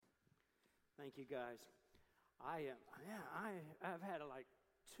Thank you, guys. I've had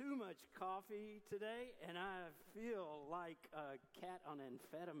too much coffee today, and I feel like a cat on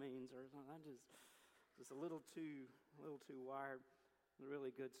amphetamines or something. I'm just a little too wired. A really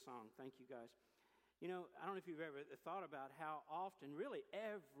good song. Thank you, guys. You know, I don't know if you've ever thought about how often, really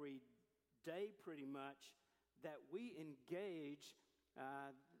every day pretty much, that we engage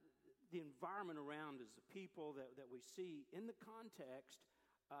the environment around us, the people that we see in the context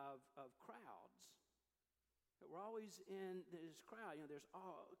of crowds. That we're always in this crowd. You know, there's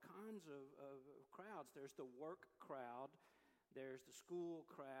all kinds of crowds. There's the work crowd. There's the school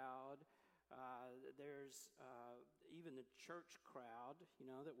crowd. There's even the church crowd, you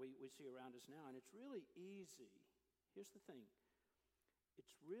know, that we see around us now. And it's really easy. Here's the thing.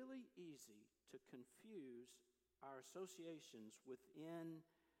 It's really easy to confuse our associations within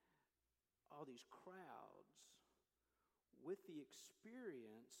all these crowds with the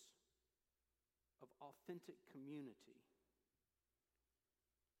experience of authentic community.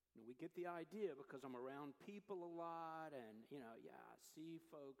 You know, we get the idea because I'm around people a lot and, I see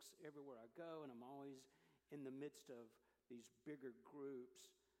folks everywhere I go, and I'm always in the midst of these bigger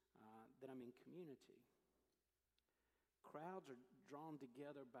groups that I'm in community. Crowds are drawn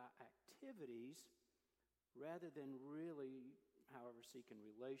together by activities rather than really, however, seeking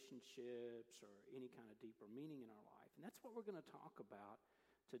relationships or any kind of deeper meaning in our life. And that's what we're going to talk about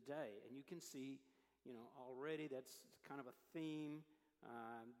today. And you can see, already that's kind of a theme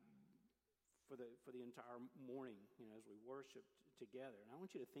for the entire morning, as we worship together. And I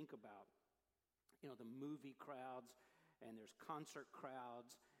want you to think about, the movie crowds, and there's concert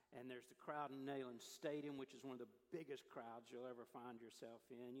crowds, and there's the crowd in Neyland Stadium, which is one of the biggest crowds you'll ever find yourself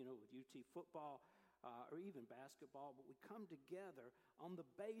in, with UT football or even basketball. But we come together on the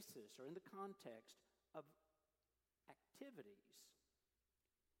basis or in the context of activities.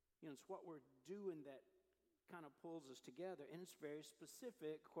 It's what we're doing that kind of pulls us together, and it's very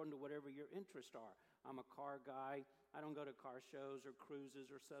specific according to whatever your interests are. I'm a car guy. I don't go to car shows or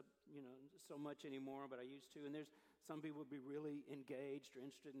cruises or so much anymore, but I used to. And there's some people would be really engaged or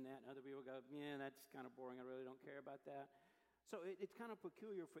interested in that, and other people go, yeah, that's kind of boring. I really don't care about that. So it's kind of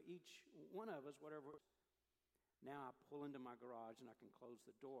peculiar for each one of us, whatever. Now I pull into my garage and I can close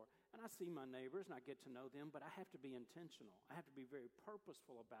the door, and I see my neighbors and I get to know them, but I have to be intentional. I have to be very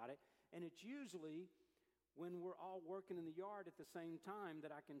purposeful about it, and it's usually when we're all working in the yard at the same time that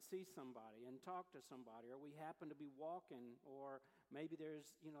I can see somebody and talk to somebody, or we happen to be walking, or maybe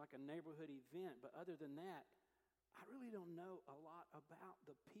there's, like a neighborhood event. But other than that, I really don't know a lot about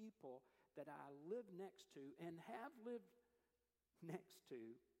the people that I live next to and have lived next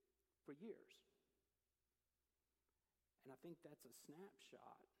to for years. And I think that's a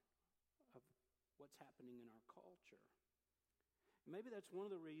snapshot of what's happening in our culture. Maybe that's one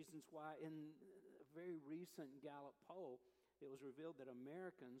of the reasons why in a very recent Gallup poll, it was revealed that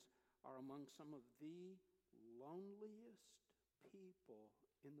Americans are among some of the loneliest people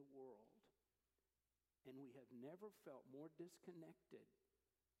in the world. And we have never felt more disconnected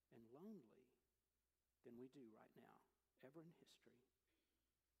and lonely than we do right now, ever in history.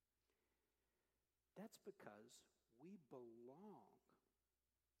 That's because we belong.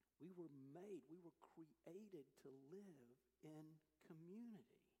 We were created to live in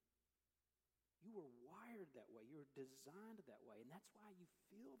community. You were wired that way. You were designed that way. And that's why you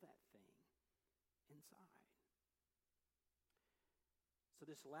feel that thing inside. So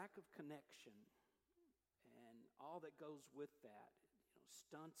this lack of connection and all that goes with that,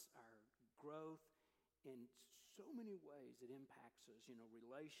 stunts our growth in so many ways. It impacts us,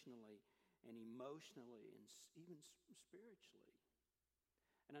 relationally and emotionally and even spiritually.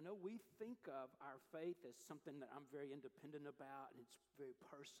 And I know we think of our faith as something that I'm very independent about, and it's very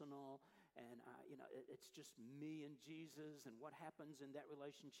personal, and it's just me and Jesus, and what happens in that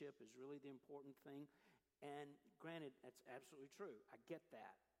relationship is really the important thing. And granted, that's absolutely true. I get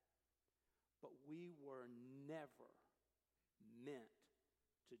that. But we were never meant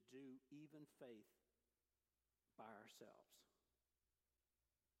to do even faith by ourselves.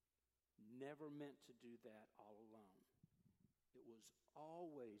 Never meant to do that all alone. It was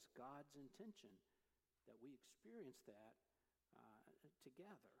always God's intention that we experience that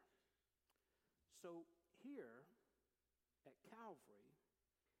together. So here at Calvary,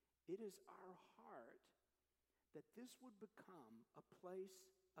 it is our heart that this would become a place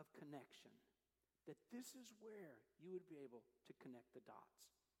of connection, that this is where you would be able to connect the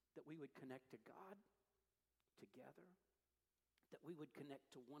dots, that we would connect to God together, that we would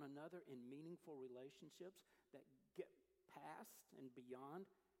connect to one another in meaningful relationships that get past and beyond.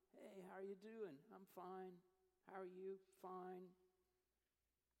 Hey, how are you doing? I'm fine. How are you? Fine.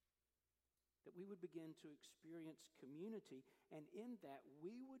 we would begin to experience community, and in that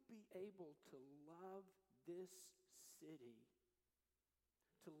we would be able to love this city,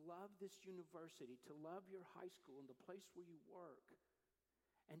 to love this university, to love your high school and the place where you work,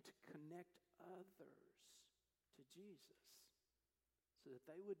 and to connect others to Jesus so that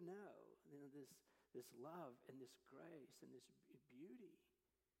they would know, this love and this grace and this beauty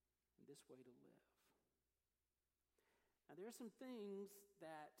and this way to live. Now, there are some things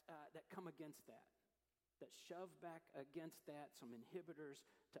that come against that shove back against that, some inhibitors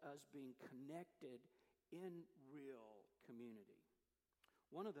to us being connected in real community.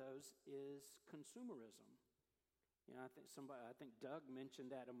 One of those is consumerism. I think Doug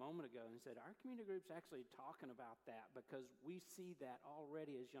mentioned that a moment ago and said, our community group's actually talking about that because we see that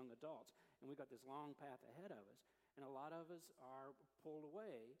already as young adults, and we've got this long path ahead of us. And a lot of us are pulled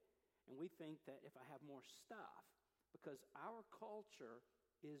away, and we think that if I have more stuff, because our culture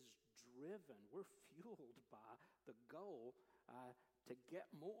is driven, we're fueled by the goal to get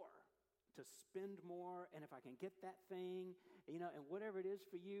more, to spend more, and if I can get that thing, and whatever it is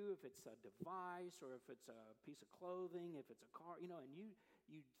for you, if it's a device or if it's a piece of clothing, if it's a car, and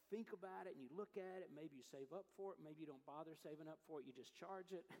you think about it and you look at it, maybe you save up for it, maybe you don't bother saving up for it, you just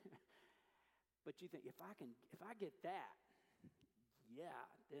charge it. But you think, if I get that, yeah,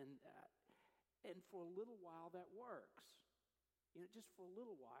 then, and for a little while that works, just for a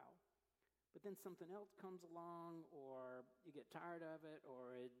little while. But then something else comes along, or you get tired of it,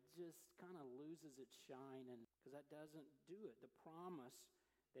 or it just kind of loses its shine, and because that doesn't do it. The promise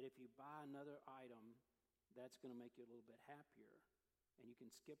that if you buy another item, that's going to make you a little bit happier, and you can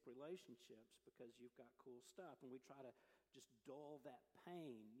skip relationships because you've got cool stuff, and we try to just dull that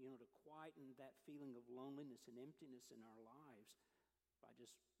pain, to quieten that feeling of loneliness and emptiness in our lives by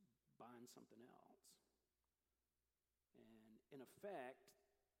just buying something else. And in effect,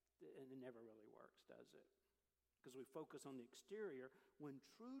 and it never really works, does it? Because we focus on the exterior when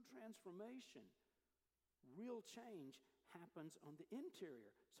true transformation, real change, happens on the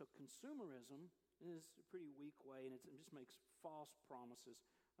interior. So consumerism is a pretty weak way, and it just makes false promises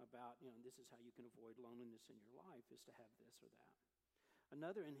about, this is how you can avoid loneliness in your life, is to have this or that.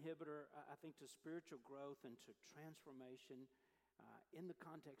 Another inhibitor, I think, to spiritual growth and to transformation in the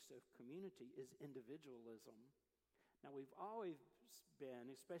context of community is individualism. Now, we've always been,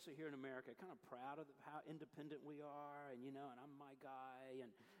 especially here in America, kind of proud of how independent we are, and and I'm my guy,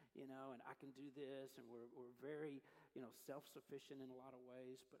 and I can do this, and we're very self-sufficient in a lot of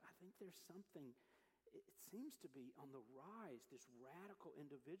ways. But I think there's something, it seems to be on the rise, this radical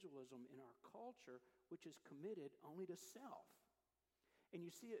individualism in our culture, which is committed only to self. And you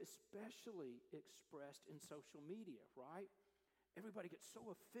see it especially expressed in social media, right? Everybody gets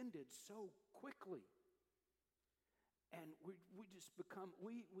so offended so quickly. And we just become,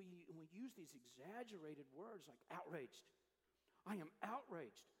 we use these exaggerated words like outraged. I am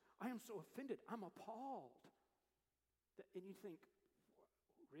outraged. I am so offended. I'm appalled. And you think,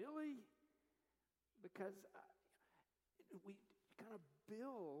 really? Because we kind of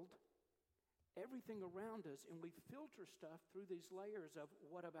build everything around us, and we filter stuff through these layers of,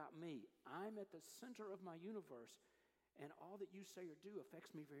 what about me? I'm at the center of my universe, and all that you say or do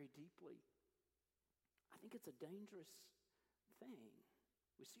affects me very deeply. I think it's a dangerous thing.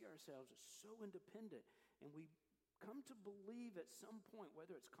 We see ourselves as so independent, and we come to believe at some point,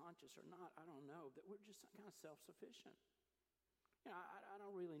 whether it's conscious or not, I don't know, that we're just kind of self-sufficient. I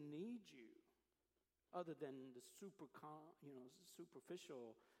don't really need you, other than the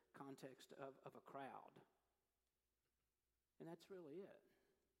superficial context of a crowd. And that's really it.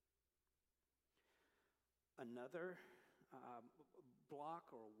 Another block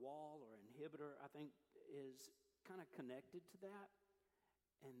or wall or inhibitor, I think, is kind of connected to that,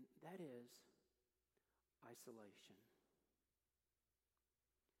 and that is isolation.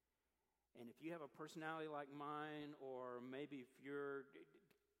 And if you have a personality like mine, or maybe if you're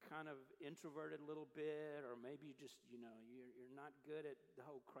kind of introverted a little bit, or maybe just, you're not good at the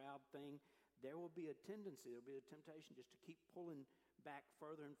whole crowd thing, there will be a tendency, there'll be a temptation just to keep pulling back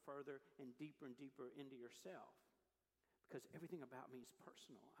further and further and deeper into yourself. Because everything about me is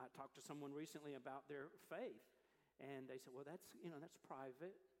personal. I talked to someone recently about their faith, and they said, well, that's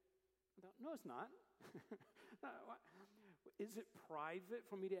private. I thought, no, it's not. Is it private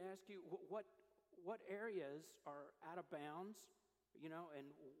for me to ask you what areas are out of bounds, and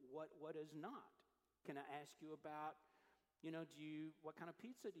what is not? Can I ask you about, what kind of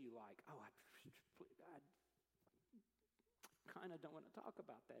pizza do you like? Oh, I kind of don't want to talk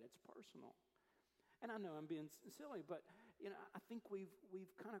about that. It's personal. And I know I'm being silly, but I think we've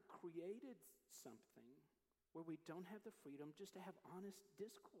kind of created something where we don't have the freedom just to have honest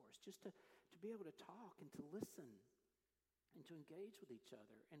discourse, just to be able to talk and to listen and to engage with each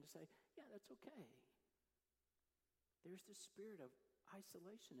other and to say, yeah, that's okay. There's this spirit of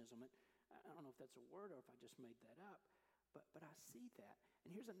isolationism. And I don't know if that's a word or if I just made that up, but I see that.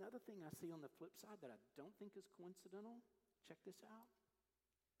 And here's another thing I see on the flip side that I don't think is coincidental. Check this out.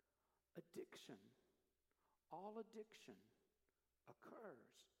 Addiction. All addiction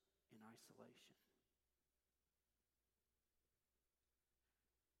occurs in isolation.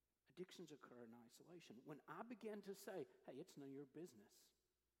 Addictions occur in isolation. When I begin to say, hey, it's none of your business.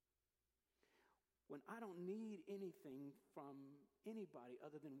 When I don't need anything from anybody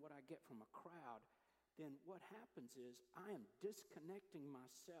other than what I get from a crowd, then what happens is I am disconnecting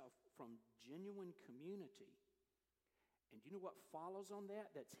myself from genuine community. And you know what follows on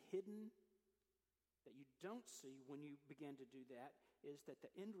that that's hidden, that you don't see when you begin to do that, is that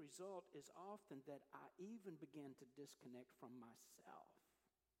the end result is often that I even begin to disconnect from myself.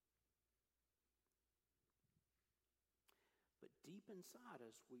 But deep inside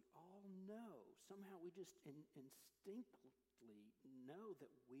us, we all know, somehow we just instinctively know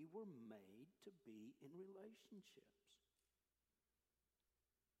that we were made to be in relationships.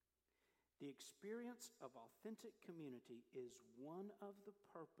 The experience of authentic community is one of the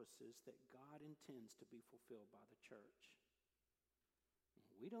purposes that God intends to be fulfilled by the church. If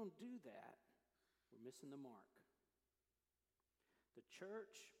we don't do that, we're missing the mark. The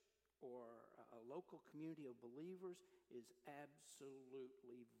church or a local community of believers is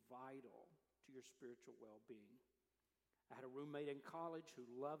absolutely vital to your spiritual well-being. I had a roommate in college who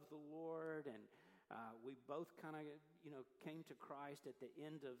loved the Lord, and we both kind of, came to Christ at the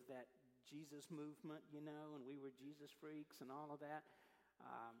end of that Jesus movement, and we were Jesus freaks and all of that.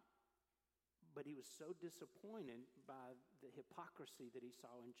 But he was so disappointed by the hypocrisy that he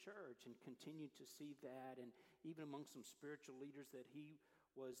saw in church and continued to see that, and even among some spiritual leaders that he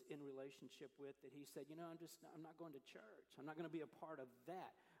was in relationship with, that he said, I'm not going to church. I'm not going to be a part of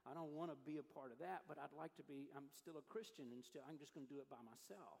that. I don't want to be a part of that, but I'd like to be, I'm still a Christian, and I'm just going to do it by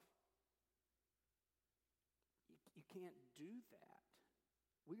myself. You can't do that.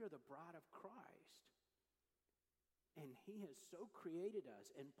 We are the bride of Christ. And he has so created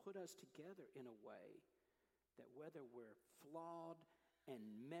us and put us together in a way that whether we're flawed and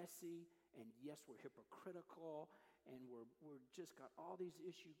messy, and yes, we're hypocritical, and we're just got all these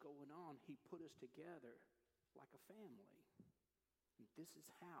issues going on, he put us together like a family. And this is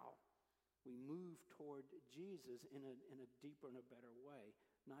how we move toward Jesus in a deeper and a better way,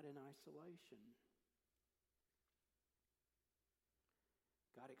 not in isolation.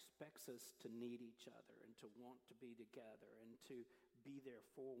 God expects us to need each other and to want to be together and to be there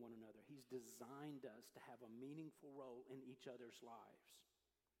for one another. He's designed us to have a meaningful role in each other's lives.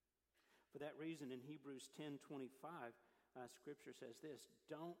 For that reason, in Hebrews 10:25, Scripture says this: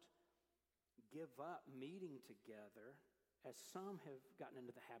 don't give up meeting together as some have gotten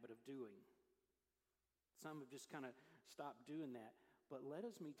into the habit of doing. Some have just kind of stopped doing that. But let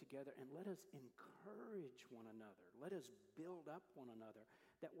us meet together and let us encourage one another. Let us build up one another.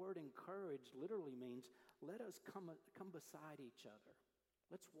 That word encourage literally means let us come beside each other.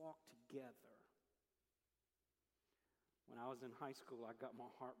 Let's walk together. When I was in high school, I got my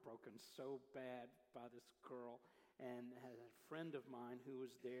heart broken so bad by this girl, and had a friend of mine who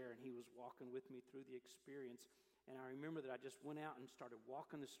was there, and he was walking with me through the experience. And I remember that I just went out and started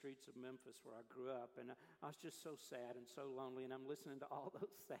walking the streets of Memphis where I grew up, and I was just so sad and so lonely, and I'm listening to all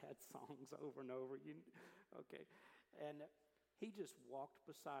those sad songs over and over. And he just walked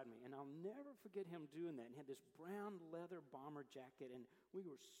beside me, and I'll never forget him doing that. And he had this brown leather bomber jacket, and we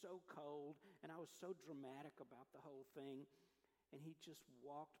were so cold, and I was so dramatic about the whole thing, and he just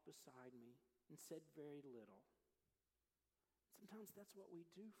walked beside me and said very little. Sometimes that's what we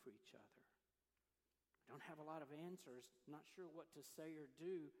do for each other. I don't have a lot of answers, not sure what to say or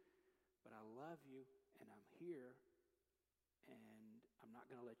do, but I love you, and I'm here, and I'm not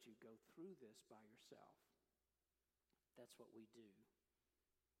going to let you go through this by yourself. That's what we do.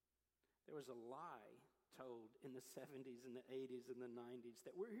 There was a lie told in the 70s and the 80s and the 90s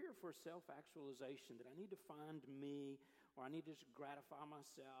that we're here for self-actualization, that I need to find me, or I need to just gratify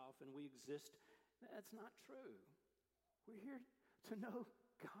myself, and we exist. That's not true. We're here to know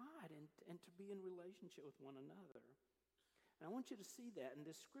God and to be in relationship with one another. And I want you to see that in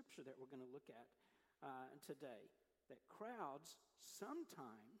this scripture that we're going to look at today, that crowds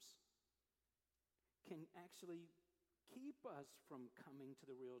sometimes can actually keep us from coming to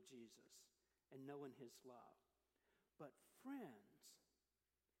the real Jesus and knowing his love. But friends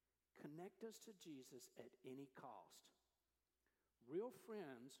connect us to Jesus at any cost. Real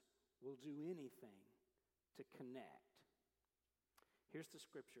friends will do anything to connect. Here's the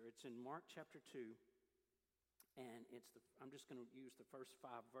scripture. It's in Mark chapter 2, and I'm just going to use the first 5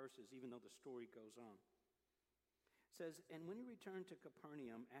 verses, even though the story goes on. It says, "And when he returned to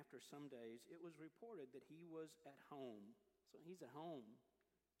Capernaum after some days, it was reported that he was at home." So he's at home.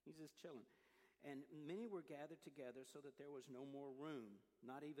 He's just chilling. "And many were gathered together so that there was no more room,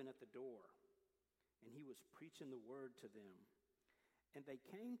 not even at the door. And he was preaching the word to them. And they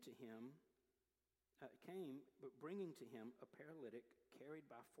came, bringing to him a paralytic carried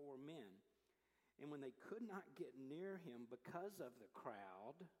by 4 men. And when they could not get near him because of the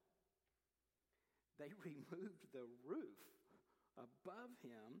crowd, they removed the roof above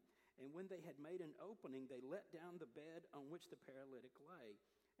him. And when they had made an opening, they let down the bed on which the paralytic lay.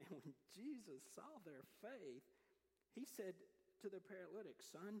 And when Jesus saw their faith, he said to the paralytic,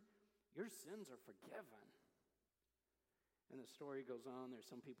 'Son, your sins are forgiven.' And the story goes on. There's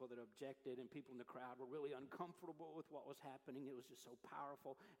some people that objected, and people in the crowd were really uncomfortable with what was happening. It was just so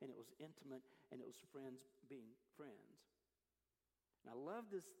powerful, and it was intimate, and it was friends being friends. And I love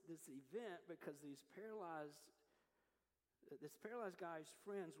this event because this paralyzed guy's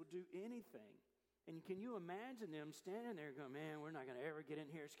friends would do anything. And can you imagine them standing there going, "Man, we're not going to ever get in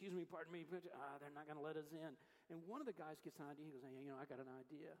here. Excuse me, pardon me. They're not going to let us in." And one of the guys gets an idea. He goes, "Hey, I got an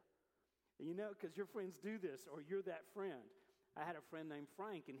idea." Because your friends do this, or you're that friend. I had a friend named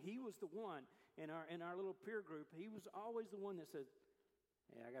Frank, and he was the one in our little peer group. He was always the one that said,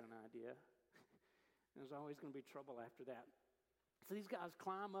 "Hey, I got an idea." There's always going to be trouble after that. So these guys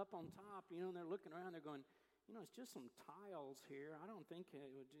climb up on top, and they're looking around. They're going, "It's just some tiles here. I don't think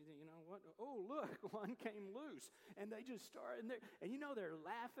it would do that. What? Oh, look, one came loose." And they just start, and they're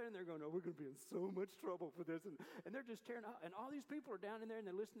laughing, and they're going, "Oh, we're going to be in so much trouble for this." And they're just tearing up. And all these people are down in there, and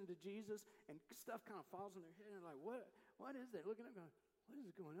they're listening to Jesus, and stuff kind of falls on their head. And they're like, what is that? Looking up, going, "What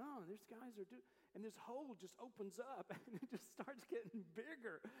is going on? These guys are doing..." And this hole just opens up, and it just starts getting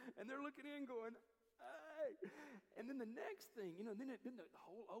bigger. And they're looking in going, "Hey." And then the next thing, then the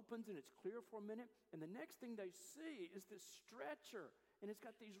hole opens and it's clear for a minute. And the next thing they see is this stretcher, and it's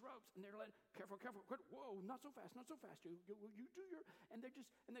got these ropes. And they're like, "Careful, whoa, not so fast. You do your..." And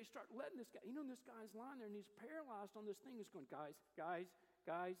they start letting this guy, this guy's lying there, and he's paralyzed on this thing. He's going, guys,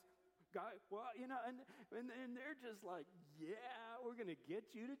 well, and they're just like, "Yeah, we're going to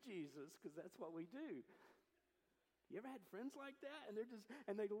get you to Jesus, because that's what we do." You ever had friends like that?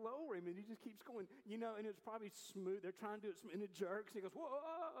 And they lower him, and he just keeps going, and it's probably smooth. They're trying to do it smooth, and it jerks, and he goes,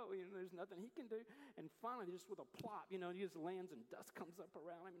 "Whoa," there's nothing he can do. And finally, just with a plop, he just lands, and dust comes up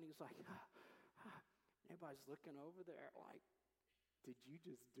around him, and he's like, Everybody's looking over there like, "Did you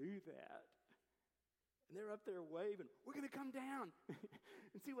just do that?" And they're up there waving, "We're going to come down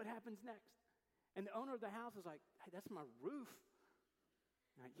and see what happens next." And the owner of the house is like, "Hey, that's my roof."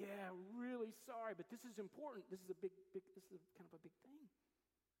 Like, "Yeah, really sorry, but this is important. This is this is kind of a big thing."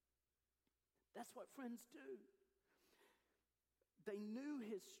 That's what friends do. They knew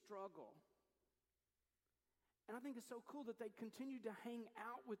his struggle. And I think it's so cool that they continued to hang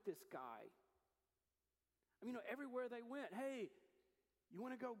out with this guy. Everywhere they went, "Hey, you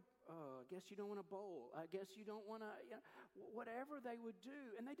want to go? I guess you don't want to bowl. I guess you don't want to," whatever they would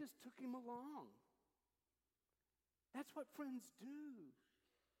do. And they just took him along. That's what friends do.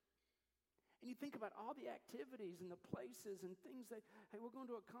 And you think about all the activities and the places and things that, "Hey, we're going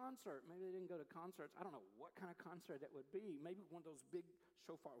to a concert." Maybe they didn't go to concerts. I don't know what kind of concert that would be. Maybe one of those big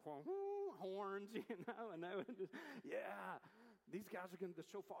shofar horns, and they would just, "Yeah, these guys are the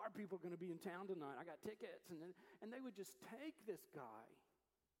shofar people are going to be in town tonight. I got tickets." And they would just take this guy.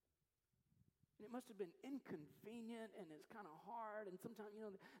 And it must have been inconvenient, and it's kind of hard. And sometimes,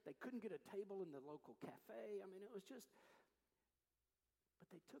 they couldn't get a table in the local cafe. It was just, but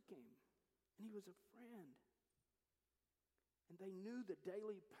they took him. And he was a friend. And they knew the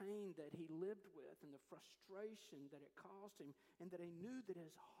daily pain that he lived with and the frustration that it caused him, and that he knew that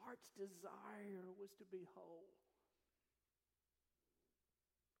his heart's desire was to be whole.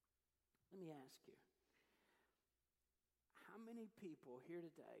 Let me ask you, how many people here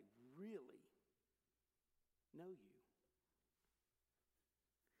today really know you?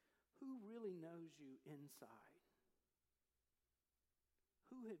 Who really knows you inside?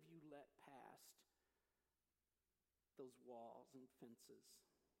 Who have you let past those walls and fences?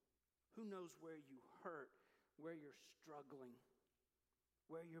 Who knows where you hurt, where you're struggling,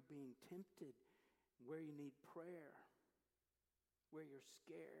 where you're being tempted, where you need prayer, where you're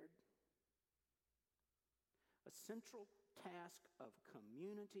scared? A central task of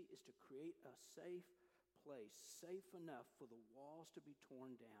community is to create a safe place, safe enough for the walls to be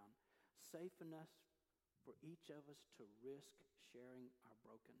torn down, safe enough for each of us to risk sharing our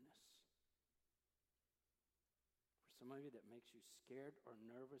brokenness. some of you, that makes you scared or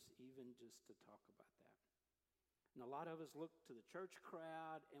nervous even just to talk about that. And a lot of us look to the church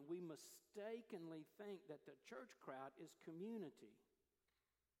crowd, and we mistakenly think that the church crowd is community.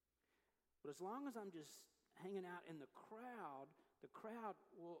 But as long as I'm just hanging out in the crowd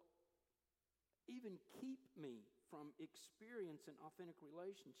will even keep me from experiencing authentic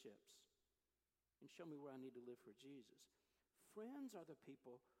relationships and show me where I need to live for Jesus. Friends are the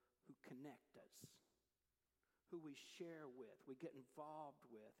people who connect us, who we share with, we get involved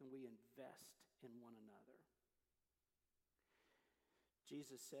with, and we invest in one another.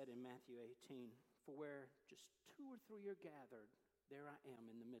 Jesus said in Matthew 18, "For where just 2 or 3 are gathered, there I am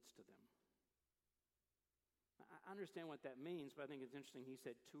in the midst of them." I understand what that means, but I think it's interesting. He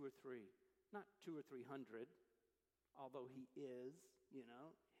said 2 or 3, not 2 or 300, although he is,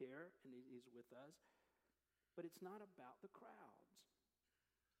 here, and he's with us. But it's not about the crowds.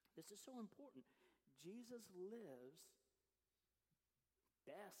 This is so important. Jesus lives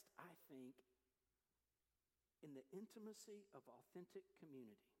best, I think, in the intimacy of authentic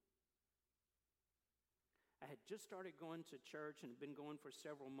community. I had just started going to church and been going for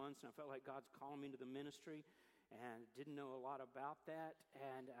several months, and I felt like God's calling me into the ministry, and didn't know a lot about that.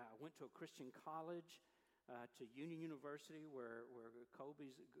 And I went to a Christian college, to Union University, where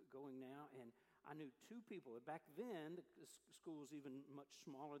Colby's going now, and I knew 2 people. Back then, the school was even much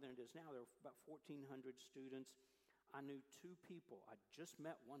smaller than it is now. There were about 1,400 students. I knew 2 people. I just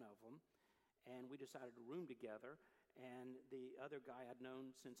met one of them, and we decided to room together. And the other guy I'd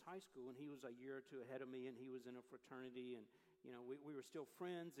known since high school, and he was a year or 2 ahead of me, and he was in a fraternity, and we were still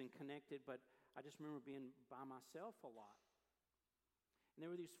friends and connected, but I just remember being by myself a lot. And there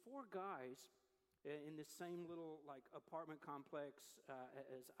were these 4 guys in this same little apartment complex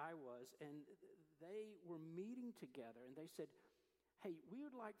as I was, and they were meeting together, and they said, "Hey, we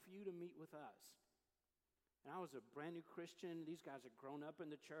would like for you to meet with us." And I was a brand new Christian. These guys had grown up in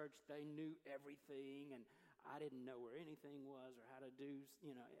the church. They knew everything, and I didn't know where anything was or how to do,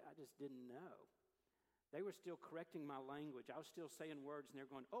 I just didn't know. They were still correcting my language. I was still saying words, and they're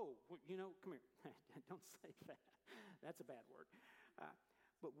going, "Oh, come here." Don't say that. That's a bad word.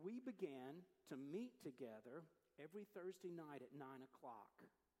 But we began to meet together every Thursday night at 9 o'clock.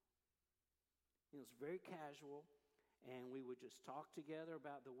 It was very casual, and we would just talk together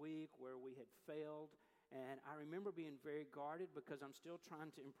about the week, where we had failed. And I remember being very guarded because I'm still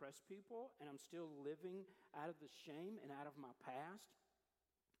trying to impress people, and I'm still living out of the shame and out of my past.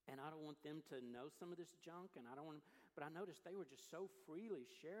 And I don't want them to know some of this junk, and but I noticed they were just so freely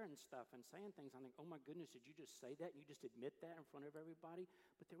sharing stuff and saying things. I think, "Oh my goodness, did you just say that? And you just admit that in front of everybody?"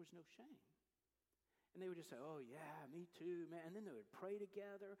 But there was no shame. And they would just say, "Oh yeah, me too, man." And then they would pray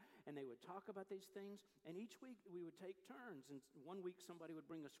together, and they would talk about these things. And each week we would take turns. And one week somebody would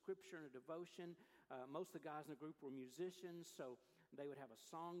bring a scripture and a devotion. Most of the guys in the group were musicians, so they would have a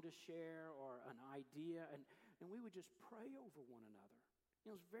song to share or an idea. And we would just pray over one another. It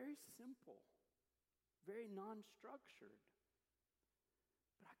was very simple, very non-structured.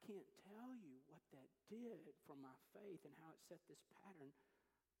 But I can't tell you what that did for my faith and how it set this pattern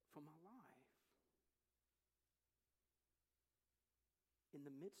for my life. In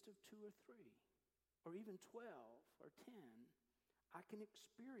the midst of 2 or 3, or even 12 or 10, I can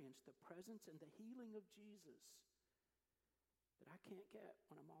experience the presence and the healing of Jesus that I can't get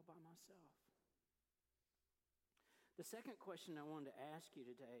when I'm all by myself. The second question I wanted to ask you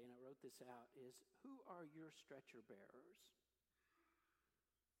today, and I wrote this out, is who are your stretcher bearers?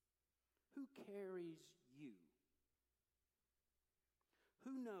 Who carries you?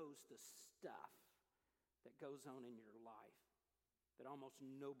 Who knows the stuff that goes on in your life that almost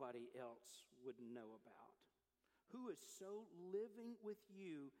nobody else would know about? Who is so living with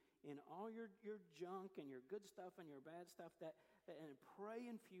you in all your junk and your good stuff and your bad stuff and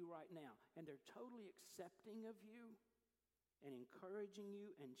praying for you right now, and they're totally accepting of you and encouraging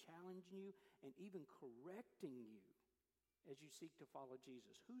you and challenging you and even correcting you as you seek to follow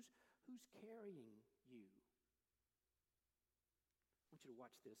Jesus? Who's carrying you? I want you to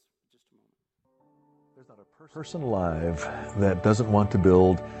watch this for just a moment. There's not a person alive that doesn't want to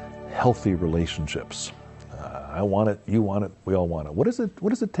build healthy relationships. I want it, you want it, we all want it. What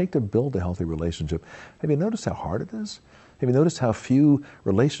does it take to build a healthy relationship? Have you noticed how hard it is? Have you noticed how few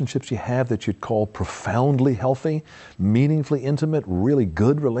relationships you have that you'd call profoundly healthy, meaningfully intimate, really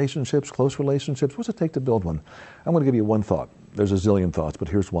good relationships, close relationships? What's it take to build one? I'm going to give you one thought. There's a zillion thoughts, but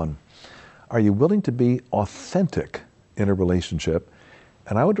here's one. Are you willing to be authentic in a relationship?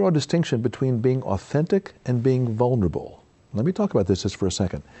 And I would draw a distinction between being authentic and being vulnerable. Let me talk about this just for a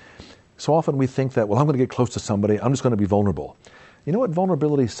second. So often we think that, well, I'm going to get close to somebody, I'm just going to be vulnerable. You know what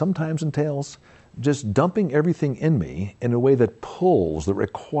vulnerability sometimes entails? just dumping everything in me in a way that pulls, that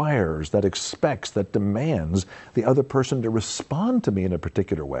requires, that expects, that demands the other person to respond to me in a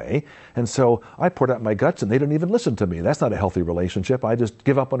particular way. And so I poured out my guts and they didn't even listen to me. That's not a healthy relationship. I just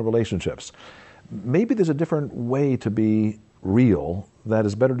give up on relationships. Maybe there's a different way to be real that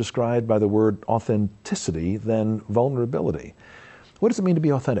is better described by the word authenticity than vulnerability. What does it mean to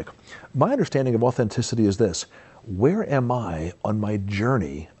be authentic? My understanding of authenticity is this: where am I on my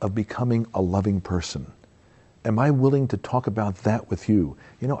journey of becoming a loving person? Am I willing to talk about that with you?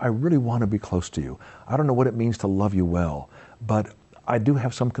 You know, I really want to be close to you. I don't know what it means to love you well, but I do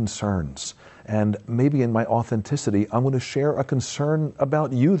have some concerns. And maybe in my authenticity, I'm going to share a concern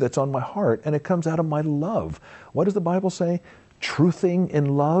about you that's on my heart, and it comes out of my love. What does the Bible say? Truthing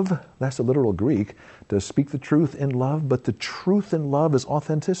in love, that's the literal Greek, to speak the truth in love, but the truth in love is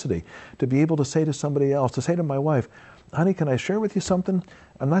authenticity. To be able to say to somebody else, to say to my wife, honey, can I share with you something?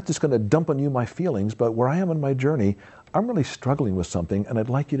 I'm not just going to dump on you my feelings, but where I am on my journey, I'm really struggling with something and I'd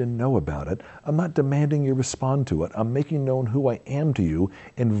like you to know about it. I'm not demanding you respond to it. I'm making known who I am to you,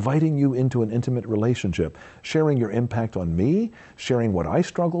 inviting you into an intimate relationship, sharing your impact on me, sharing what I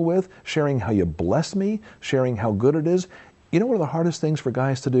struggle with, sharing how you bless me, sharing how good it is. You know one of the hardest things for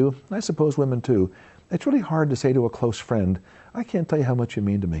guys to do? I suppose women too. It's really hard to say to a close friend, I can't tell you how much you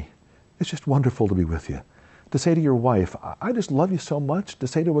mean to me. It's just wonderful to be with you. To say to your wife, I just love you so much. To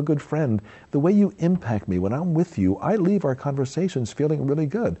say to a good friend, the way you impact me when I'm with you, I leave our conversations feeling really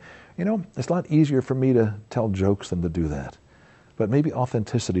good. You know, it's a lot easier for me to tell jokes than to do that. But maybe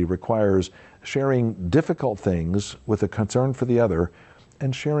authenticity requires sharing difficult things with a concern for the other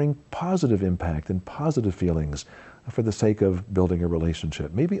and sharing positive impact and positive feelings for the sake of building a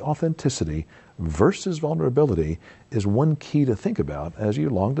relationship. Maybe authenticity versus vulnerability is one key to think about as you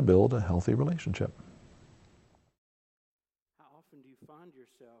long to build a healthy relationship. How often do you find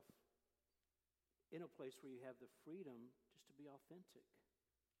yourself in a place where you have the freedom just to be authentic?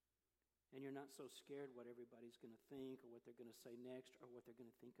 And you're not so scared what everybody's going to think or what they're going to say next or what they're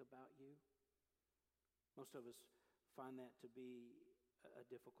going to think about you? Most of us find that to be a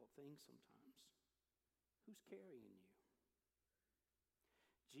difficult thing sometimes. Who's carrying you?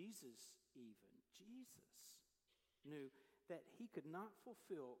 Jesus knew that he could not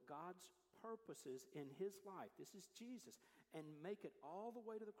fulfill God's purposes in his life. This is Jesus. And make it all the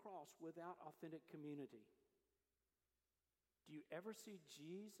way to the cross without authentic community. Do you ever see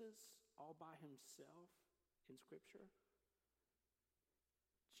Jesus all by himself in Scripture?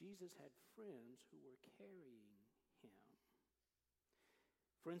 Jesus had friends who were carrying him.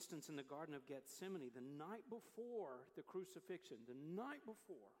 For instance, in the Garden of Gethsemane, the night before the crucifixion, and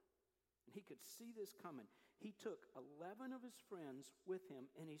he could see this coming, he took 11 of his friends with him,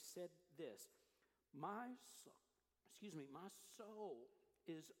 and he said this, my soul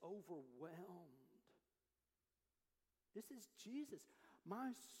is overwhelmed. This is Jesus.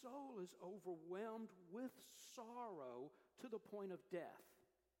 My soul is overwhelmed with sorrow to the point of death.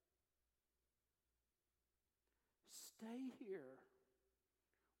 Stay here.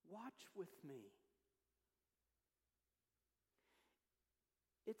 Watch with me.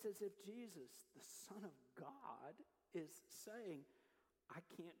 It's as if Jesus, the Son of God, is saying, I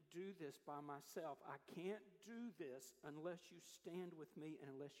can't do this by myself. I can't do this unless you stand with me and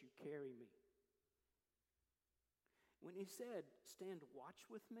unless you carry me. When he said, stand watch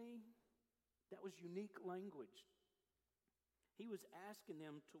with me, that was unique language. He was asking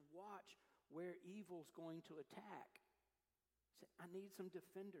them to watch where evil's going to attack. I need some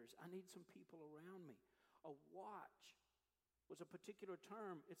defenders. I need some people around me. A watch was a particular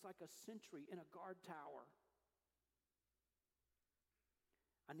term. It's like a sentry in a guard tower.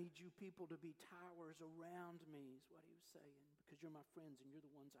 I need you people to be towers around me, is what he was saying, because you're my friends and you're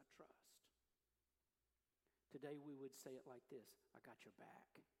the ones I trust. Today we would say it like this: I got your back.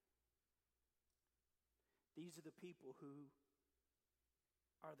 These are the people who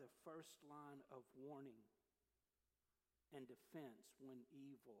are the first line of warning and defense when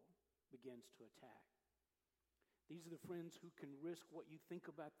evil begins to attack. These are the friends who can risk what you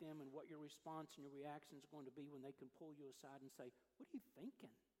think about them and what your response and your reaction is going to be when they can pull you aside and say, what are you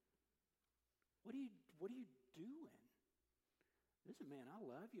thinking? What are you doing? Listen, man, I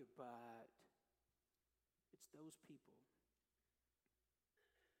love you, but it's those people.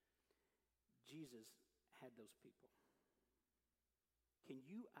 Jesus had those people. Can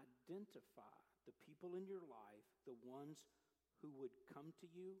you identify the people in your life, the ones who would come to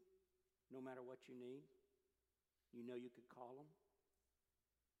you no matter what you need? You know you could call them.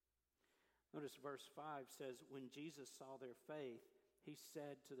 Notice verse 5 says, when Jesus saw their faith, he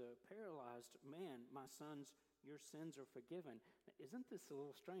said to the paralyzed man, my son's your sins are forgiven. Now, isn't this a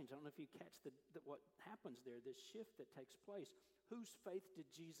little strange? I don't know if you catch what happens there, this shift that takes place. Whose faith did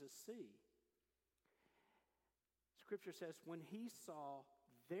Jesus see? Scripture says when he saw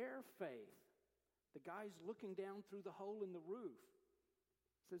their faith, the guy's looking down through the hole in the roof.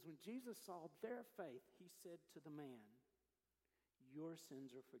 It says when Jesus saw their faith, he said to the man, your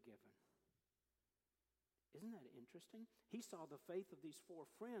sins are forgiven. Isn't that interesting? He saw the faith of these four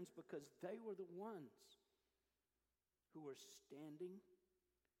friends because they were the ones who were standing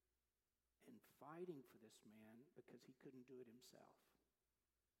and fighting for this man because he couldn't do it himself.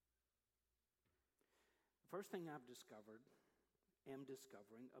 The first thing am discovering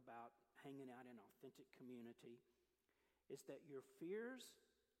about hanging out in authentic community is that your fears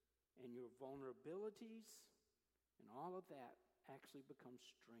and your vulnerabilities and all of that actually become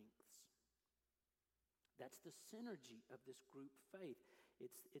strengths. That's the synergy of this group faith.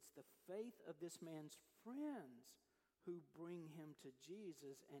 It's the faith of this man's friends who bring him to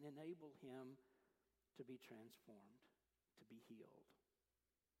Jesus and enable him to be transformed, to be healed.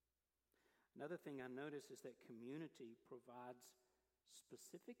 Another thing I notice is that community provides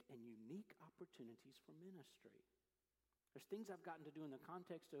specific and unique opportunities for ministry. There's things I've gotten to do in the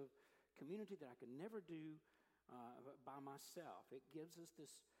context of community that I could never do by myself. It gives us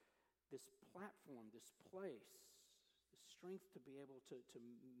this platform, this place, the strength to be able to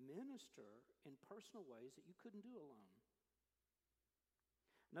minister in personal ways that you couldn't do alone.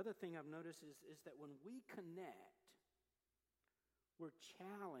 Another thing I've noticed is that when we connect, we're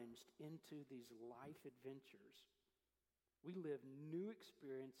challenged into these life adventures. We live new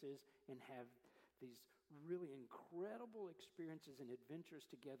experiences and have these really incredible experiences and adventures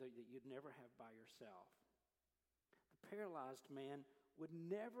together that you'd never have by yourself. The paralyzed man would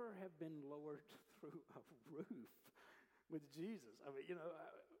never have been lowered through a roof with Jesus. I mean,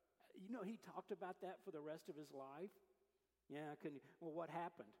 he talked about that for the rest of his life. Yeah, well, what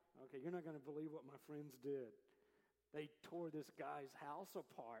happened? Okay, you're not going to believe what my friends did. They tore this guy's house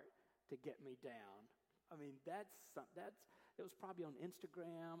apart to get me down. I mean, it was probably on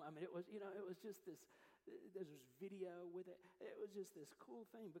Instagram. I mean, it was just this, there's this video with it. It was just this cool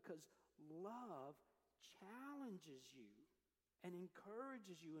thing because love challenges you and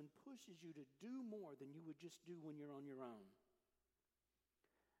encourages you and pushes you to do more than you would just do when you're on your own.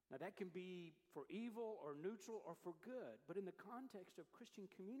 Now, that can be for evil or neutral or for good, but in the context of Christian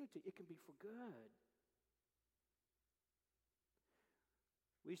community, it can be for good.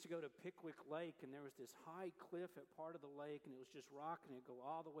 We used to go to Pickwick Lake, and there was this high cliff at part of the lake, and it was just rock, and it'd go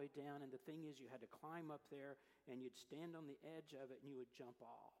all the way down, and the thing is, you had to climb up there, and you'd stand on the edge of it, and you would jump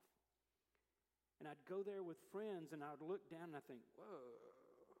off. And I'd go there with friends, and I'd look down, and I'd think, whoa,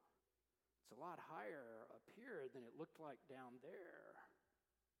 it's a lot higher up here than it looked like down there.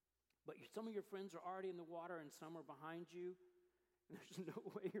 But some of your friends are already in the water, and some are behind you, and there's no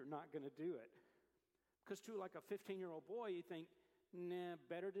way you're not going to do it. Because to like a 15-year-old boy, you think, nah,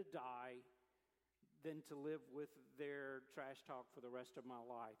 better to die than to live with their trash talk for the rest of my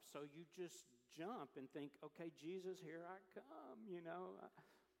life. So you just jump and think, okay, Jesus, here I come,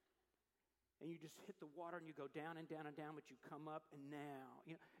 And you just hit the water and you go down and down and down, but you come up and now,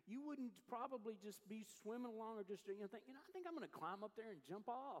 you wouldn't probably just be swimming along or just, think, I think I'm going to climb up there and jump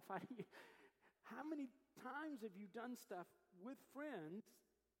off. How many times have you done stuff with friends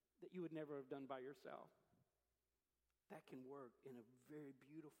that you would never have done by yourself? That can work in a very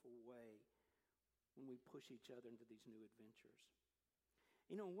beautiful way when we push each other into these new adventures.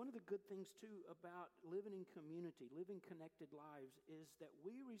 One of the good things, too, about living in community, living connected lives, is that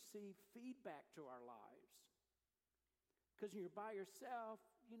we receive feedback to our lives. Because when you're by yourself,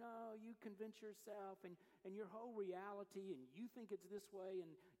 you convince yourself and your whole reality, and you think it's this way,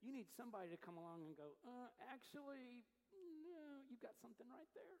 and you need somebody to come along and go, actually, no, you've got something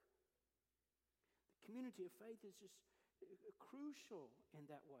right there. The community of faith is just crucial in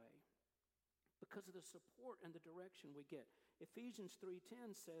that way because of the support and the direction we get. Ephesians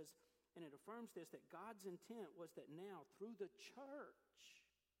 3:10 says, and it affirms this, that God's intent was that now, through the church,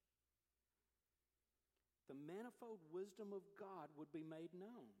 the manifold wisdom of God would be made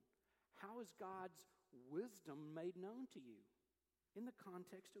known. How is God's wisdom made known to you? In the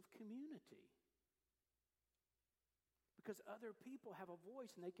context of community. Because other people have a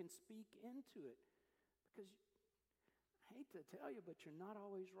voice and they can speak into it. Because, I hate to tell you, but you're not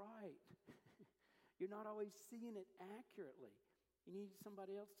always right. You're not always seeing it accurately. You need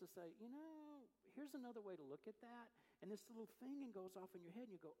somebody else to say, here's another way to look at that. And this little thing goes off in your head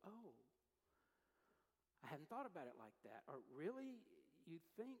and you go, oh, I hadn't thought about it like that. Or really, you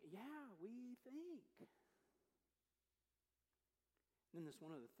think? Yeah, we think. Then this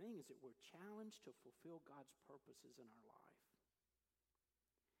one other thing is that we're challenged to fulfill God's purposes in our life.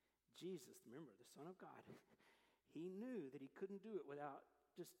 Jesus, remember, the Son of God, he knew that he couldn't do it without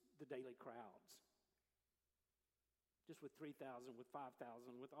just the daily crowds. Just with 3,000, with 5,000,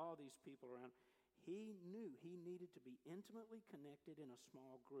 with all these people around. He knew he needed to be intimately connected in a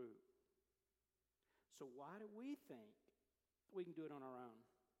small group. So why do we think we can do it on our own?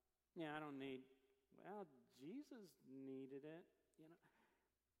 Yeah, I don't need, well, Jesus needed it.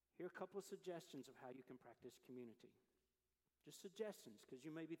 Here are a couple of suggestions of how you can practice community. Just suggestions, because you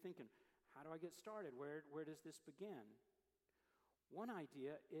may be thinking, how do I get started? Where does this begin? One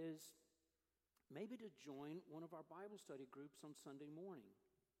idea is maybe to join one of our Bible study groups on Sunday morning.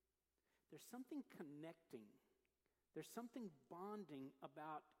 There's something connecting. There's something bonding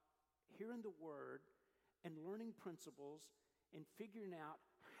about hearing the Word and learning principles and figuring out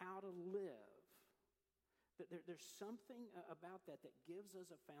how to live. There's something about that gives us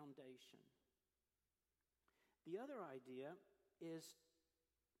a foundation. The other idea is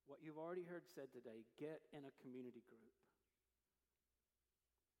what you've already heard said today: get in a community group.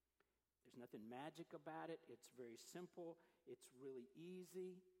 There's nothing magic about it. It's very simple. It's really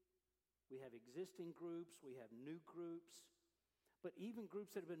easy. We have existing groups. We have new groups. But even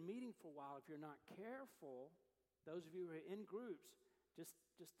groups that have been meeting for a while, if you're not careful, those of you who are in groups, just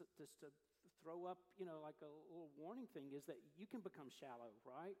to throw up, like a little warning thing, is that you can become shallow,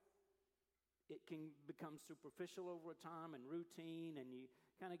 right? It can become superficial over time and routine, and you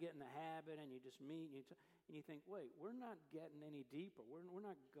kind of get in the habit, and you just meet, and you think, wait, we're not getting any deeper. We're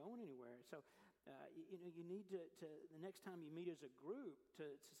not going anywhere. So, you need to the next time you meet as a group to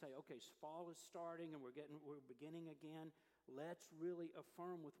say, okay, fall is starting, and we're beginning again. Let's really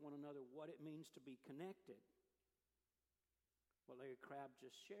affirm with one another what it means to be connected. What Larry Crabb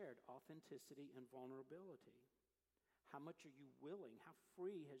just shared, authenticity and vulnerability. How much are you willing? How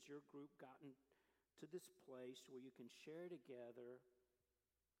free has your group gotten to this place where you can share together,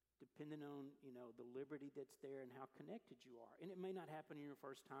 depending on, the liberty that's there and how connected you are? And it may not happen in your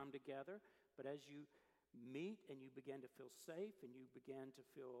first time together, but as you meet and you begin to feel safe and you begin to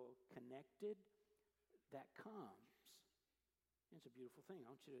feel connected, that comes. It's a beautiful thing.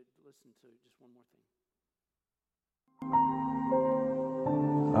 I want you to listen to just one more thing.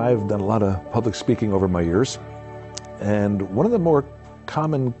 I've done a lot of public speaking over my years, and one of the more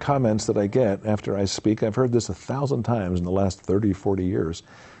common comments that I get after I speak, I've heard this 1,000 times in the last 30, 40 years,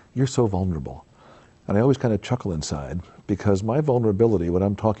 you're so vulnerable. And I always kind of chuckle inside, because my vulnerability when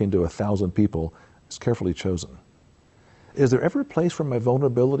I'm talking to 1,000 people is carefully chosen. Is there ever a place where my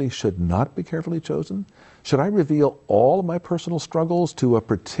vulnerability should not be carefully chosen? Should I reveal all of my personal struggles to a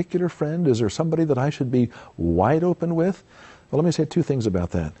particular friend? Is there somebody that I should be wide open with? Well, let me say two things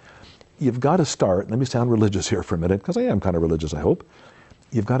about that. You've got to start, let me sound religious here for a minute, because I am kind of religious, I hope.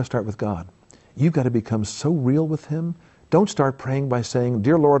 You've got to start with God. You've got to become so real with Him. Don't start praying by saying,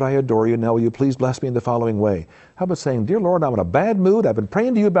 Dear Lord, I adore you. Now will you please bless me in the following way? How about saying, Dear Lord, I'm in a bad mood. I've been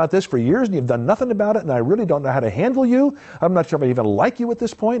praying to you about this for years and you've done nothing about it and I really don't know how to handle you. I'm not sure if I even like you at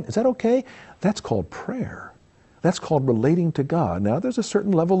this point. Is that okay? That's called prayer. That's called relating to God. Now, there's a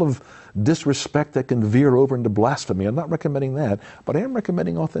certain level of disrespect that can veer over into blasphemy. I'm not recommending that, but I am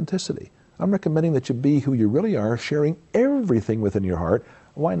recommending authenticity. I'm recommending that you be who you really are, sharing everything within your heart.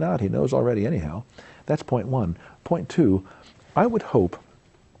 Why not? He knows already anyhow. That's point one. Point two, I would hope,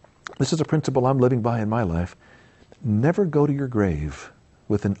 this is a principle I'm living by in my life, never go to your grave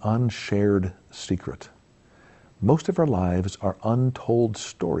with an unshared secret. Most of our lives are untold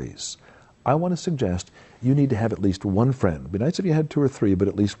stories. I want to suggest you need to have at least one friend. It'd be nice if you had two or three, but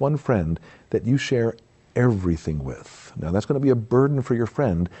at least one friend that you share everything with. Now, that's going to be a burden for your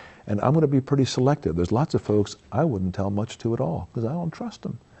friend, and I'm going to be pretty selective. There's lots of folks I wouldn't tell much to at all because I don't trust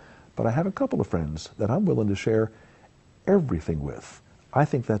them. But I have a couple of friends that I'm willing to share everything with. I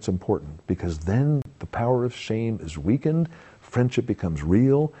think that's important because then the power of shame is weakened, friendship becomes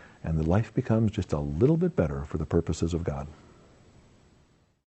real, and the life becomes just a little bit better for the purposes of God.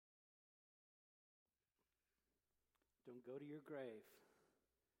 Don't go to your grave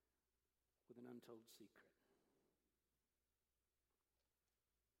with an untold secret.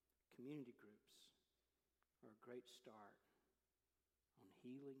 Community groups are a great start on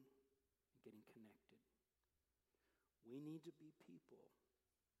healing and getting connected. We need to be people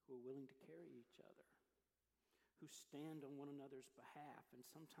who are willing to carry each other, who stand on one another's behalf. And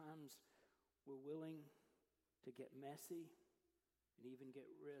sometimes we're willing to get messy and even get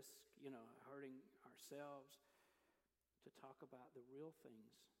risk, hurting ourselves, to talk about the real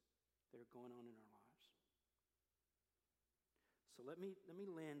things that are going on in our lives. So let me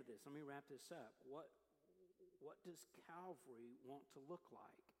land this. Let me wrap this up. what does Calvary want to look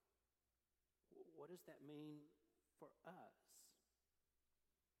like? What does that mean for us?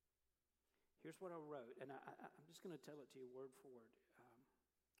 Here's what I wrote, and I'm just going to tell it to you word for word.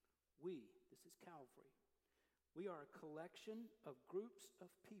 This is Calvary. We are a collection of groups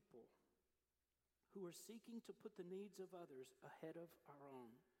of people who are seeking to put the needs of others ahead of our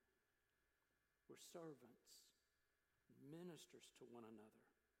own. We're servants, ministers to one another,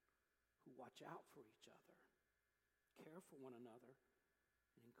 who watch out for each other, care for one another,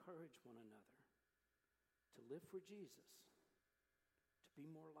 and encourage one another to live for Jesus, to be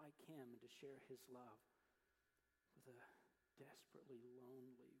more like him, and to share his love with a desperately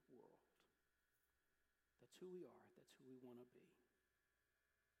lonely world. That's who we are. That's who we want to be.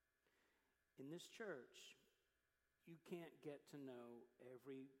 In this church, you can't get to know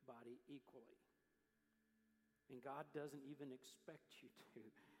everybody equally. And God doesn't even expect you to.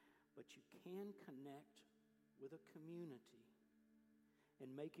 But you can connect with a community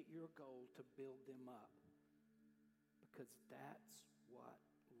and make it your goal to build them up. Because that's what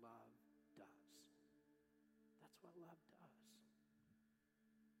love does. That's what love does.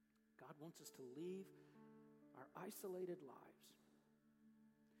 God wants us to leave our isolated lives,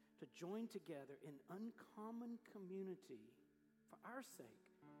 to join together in uncommon community for our sake,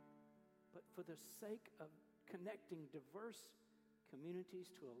 but for the sake of connecting diverse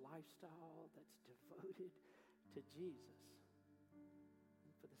communities to a lifestyle that's devoted to Jesus,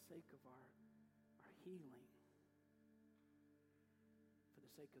 and for the sake of our healing, for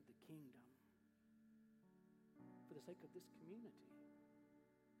the sake of the kingdom, for the sake of this community.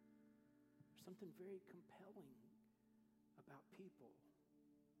 There's something very compelling about people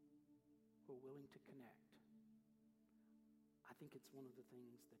who are willing to connect. I think it's one of the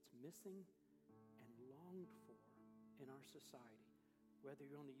things that's missing and longed for in our society. Whether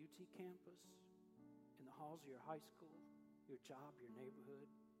you're on the UT campus, in the halls of your high school, your job, your neighborhood,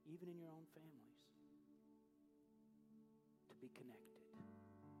 even in your own families, to be connected.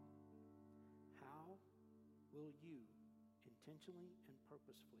 How will you intentionally and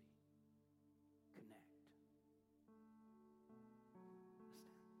purposefully